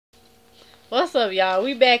What's up, y'all?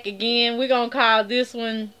 We back again. We're gonna call this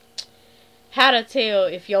one How to Tell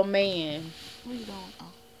If Your Man. Where you going? Oh.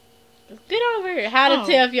 Get over here. How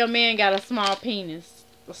to tell if your man got a small penis.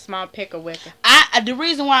 A small pecker wecker. The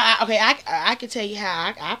reason why I can tell you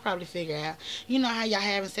how I probably figure out. You know how y'all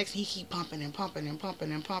having sex and he keep pumping and pumping and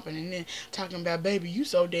pumping and pumping and then talking about, baby, you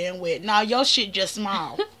so damn wet. Nah, your shit just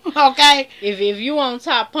small. Okay? If you on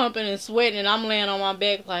top pumping and sweating and I'm laying on my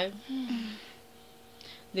back like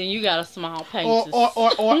then you got a small penis.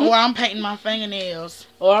 Or I'm painting my fingernails.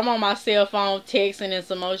 Or I'm on my cell phone texting and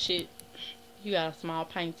some more shit. You got a small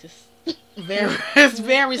penis. It's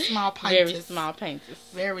very small penis. Very small penis.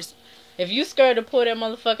 Very. If you scared to pull that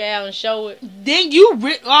motherfucker out and show it, then you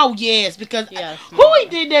oh yes, because who we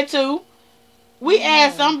did that to? We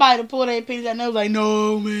asked somebody to pull their penis out and they was like,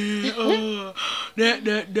 no man, that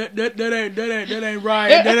ain't right.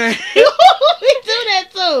 That ain't. We do that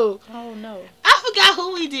too. Oh no. I forgot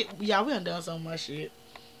who we did. Y'all, we done so much shit.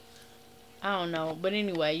 I don't know, but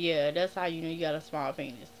anyway, yeah, that's how you know you got a small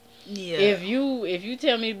penis. Yeah. If you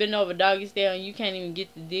tell me to bend over doggy style and you can't even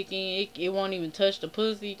get the dick in, it won't even touch the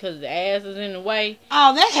pussy because the ass is in the way.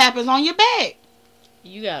 Oh, that happens on your back.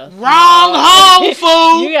 You got a wrong hole,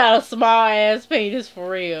 fool. You got a small ass penis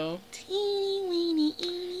for real. Teeny weeny.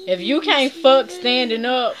 If you can't fuck standing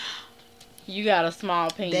up, you got a small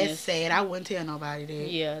penis. That's sad. I wouldn't tell nobody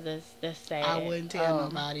that. Yeah, that's sad. I wouldn't tell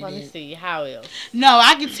nobody that. Let me see. How else? No,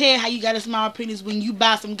 I can tell how you got a small penis when you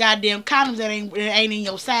buy some goddamn condoms that ain't in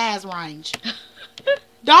your size range.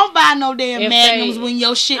 Don't buy no damn magnums when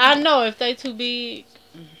your shit. I know if they too big.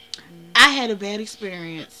 I had a bad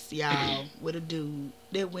experience, y'all, with a dude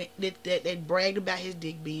that bragged about his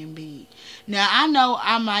dick being big. Now I know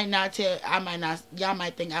y'all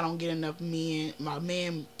might think I don't get enough my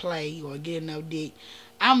men play or get enough dick.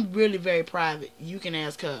 I'm really very private. You can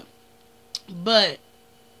ask her. But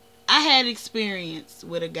I had experience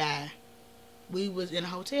with a guy. We was in a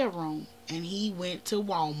hotel room and he went to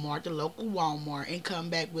Walmart, the local Walmart, and come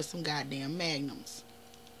back with some goddamn magnums.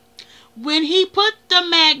 When he put the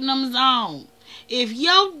magnums on, if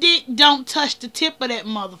your dick don't touch the tip of that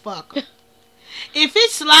motherfucker, if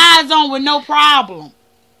it slides on with no problem,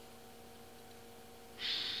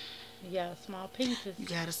 you got a small penis. You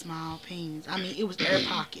got a small penis. I mean, it was air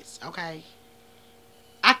pockets, okay?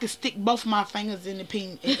 I could stick both of my fingers in the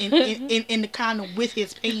in the condom with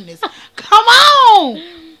his penis. Come on!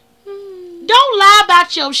 Don't lie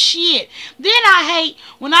about your shit. Then I hate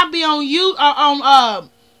when I be on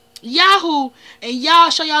Yahoo and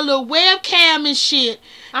y'all show y'all little webcam and shit,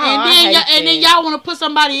 and then y'all want to put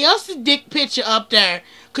somebody else's dick picture up there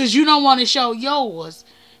because you don't want to show yours.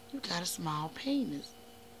 You got a small penis.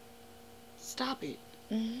 Stop it.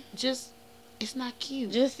 It's not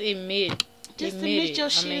cute. Just admit. Just admit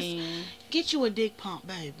your shit. Get you a dick pump,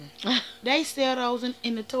 baby. They sell those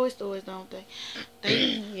in the toy stores, don't they?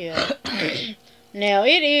 Yeah. Now,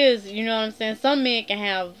 it is, you know what I'm saying, some men can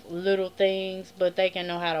have little things, but they can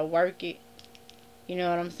know how to work it. You know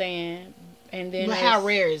what I'm saying? And then but how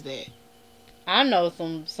rare is that? I know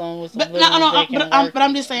some with some but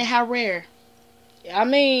I'm just saying, how rare? I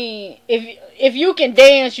mean, if you can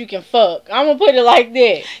dance, you can fuck. I'm gonna put it like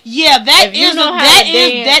that. Yeah, that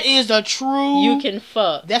is a true. You can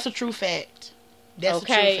fuck. That's a true fact. That's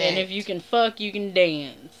okay, a true fact. And if you can fuck, you can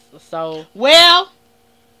dance. So well,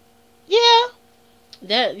 yeah.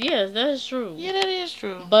 That is true. Yeah, that is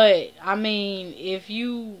true. But I mean, if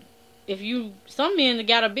you some men that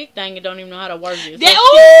got a big thing and don't even know how to work it.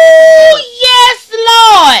 Oh yes,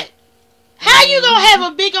 Lord. How you gonna have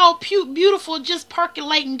a big old beautiful just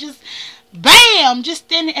percolating, just bam, just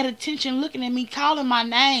standing at attention looking at me calling my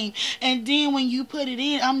name, and then when you put it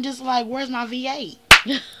in, I'm just like, where's my V8?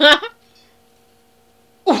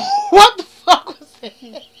 What the fuck was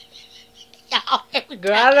that?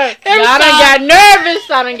 Girl, I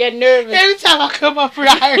done got nervous. Every time I come up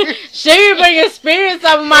here, she bring experience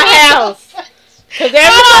over my house. Cause every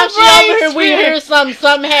time she over here, we hear something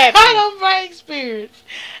happen. I don't bring experience.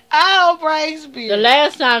 The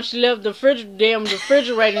last time she left the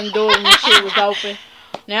refrigerator door and the shit was open.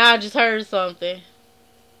 Now I just heard something.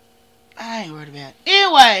 I ain't worried about it.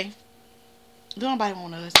 Anyway, don't nobody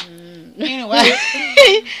want to listen. Anyway,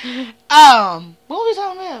 what were we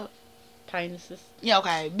talking about? Penises. Yeah,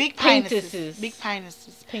 okay. Big penises. Big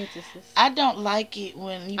penises. I don't like it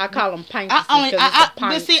when you... I call them penises.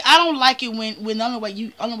 But see, I don't like it when the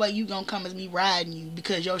only way you gonna come is me riding you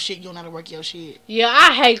because your shit, you don't know how to work your shit. Yeah,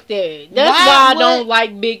 I hate that. That's why I don't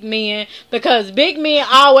like big men, because big men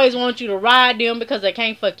always want you to ride them because they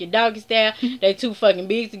can't fuck your doggy style. They too fucking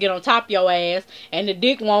big to get on top of your ass, and the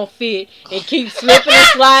dick won't fit. It keeps slipping and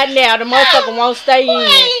sliding out. The motherfucker won't stay in.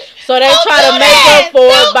 So they try to make up for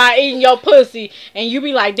it by eating your pussy. And you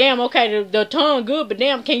be like, damn, okay, the tongue good, but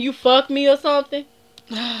damn, can you fuck me or something?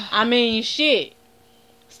 I mean, shit.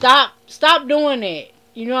 Stop doing that.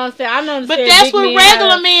 You know what I'm saying? I know. But that's what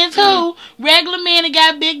regular men too. Regular men that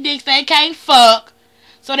got big dicks, they can't fuck.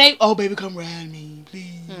 So they, oh baby, come ride me, please.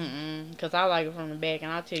 Cause I like it from the back,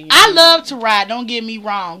 and I'll tell you. I love to ride. Don't get me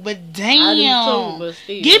wrong, but damn, I do too, but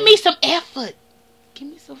still. Give me some effort. Give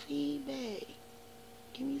me some feedback.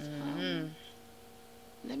 Give me some.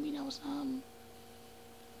 Let me know something.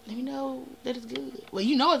 Let me know that it's good. Well,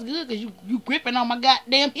 you know it's good because you gripping on my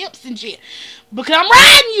goddamn hips and shit. Because I'm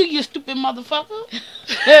riding you, you stupid motherfucker.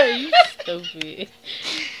 You stupid.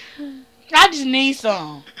 I just need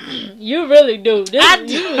some. You really do.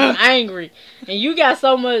 You was angry. And you got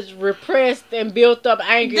so much repressed and built up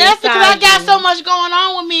anger. That's because I got so much going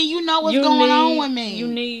on with me. You know what's going on with me. You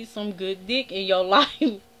need some good dick in your life.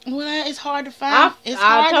 Well, it's hard to find.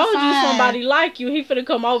 I told you somebody like you. He finna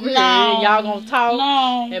come over here and y'all gonna talk.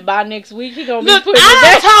 No. And by next week he gonna be putting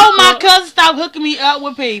I told my cousin stop hooking me up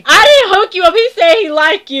with people. I didn't hook you up. He said he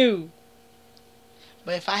liked you.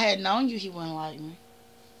 But if I had known you, he wouldn't like me.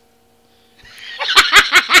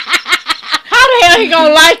 How the hell he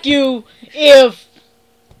gonna like you if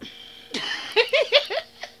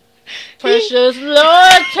Precious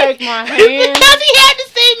Lord, take my hand. Because he had to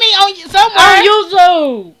see me on somewhere. On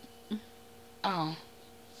YouTube. Oh.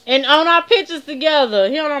 And on our pictures together.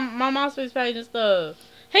 He on my MySpace page and stuff.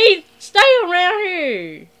 He stay around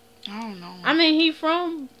here. I don't know. I mean, he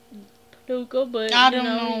from Paducah, but I don't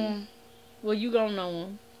know him. Well, you gonna know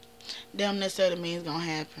him. Damn necessarily means gonna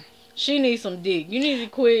happen. She needs some dick. You need to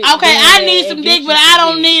quit. Okay, I need some dick, but I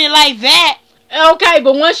don't need it like that. Okay,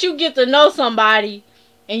 but once you get to know somebody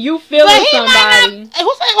and you feeling somebody, who's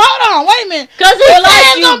saying? Hold on, wait a minute. Cause he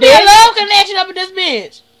like you, gonna be a love connection up with this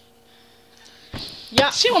bitch. Yeah,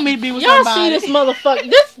 she want me to be with somebody. Y'all see this motherfucker?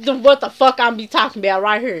 This is what the fuck I'm be talking about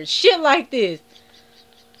right here. Shit like this.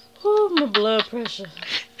 Ooh, my blood pressure.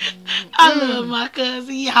 I love my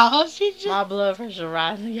cousin, y'all. My blood pressure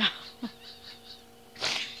rising, y'all.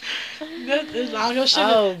 As long as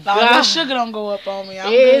your sugar don't go up on me,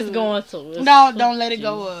 it's going to. Don't let it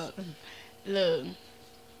go up. Look,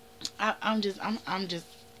 I'm just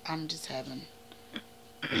having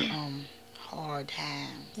hard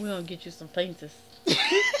times. We're gonna get you some painters.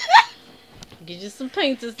 Get you some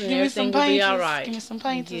painters and everything will be alright. Give me some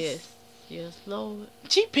painters. Yes, Lord.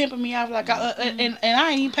 She pimping me off like and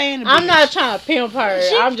I ain't even paying the I'm bitch. not trying to pimp her.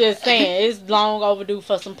 I'm just saying it's long overdue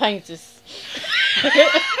for some painters.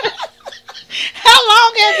 How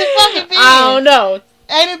long has it fucking been? I don't know.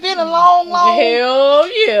 Ain't it been a long? Hell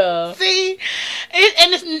yeah. See,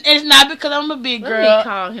 it's not because I'm a big girl. Let me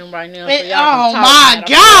call him right now. Oh my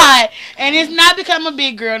God! And it's not because I'm a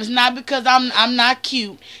big girl. It's not because I'm not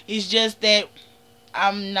cute. It's just that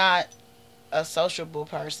I'm not a sociable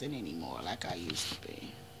person anymore like I used to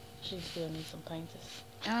be. She still needs some painters.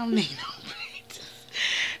 I don't need no painters.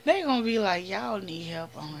 They gonna be like, y'all need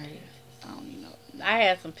help on her. I don't need no. I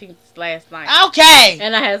had some pizzas last night. Okay.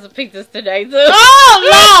 And I had some pizzas today too. Oh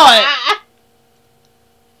Lord.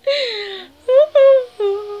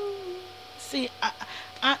 See,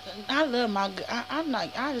 I love my good. I'm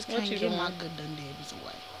like I just can't give my good done daddies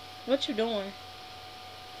away. What you doing?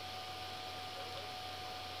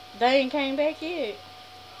 They ain't came back yet.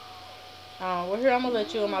 Well, here I'm gonna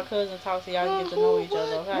let you and my cousin talk so y'all get to know each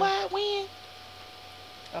other. Okay? Why? When?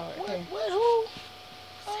 Oh, okay. What? Who?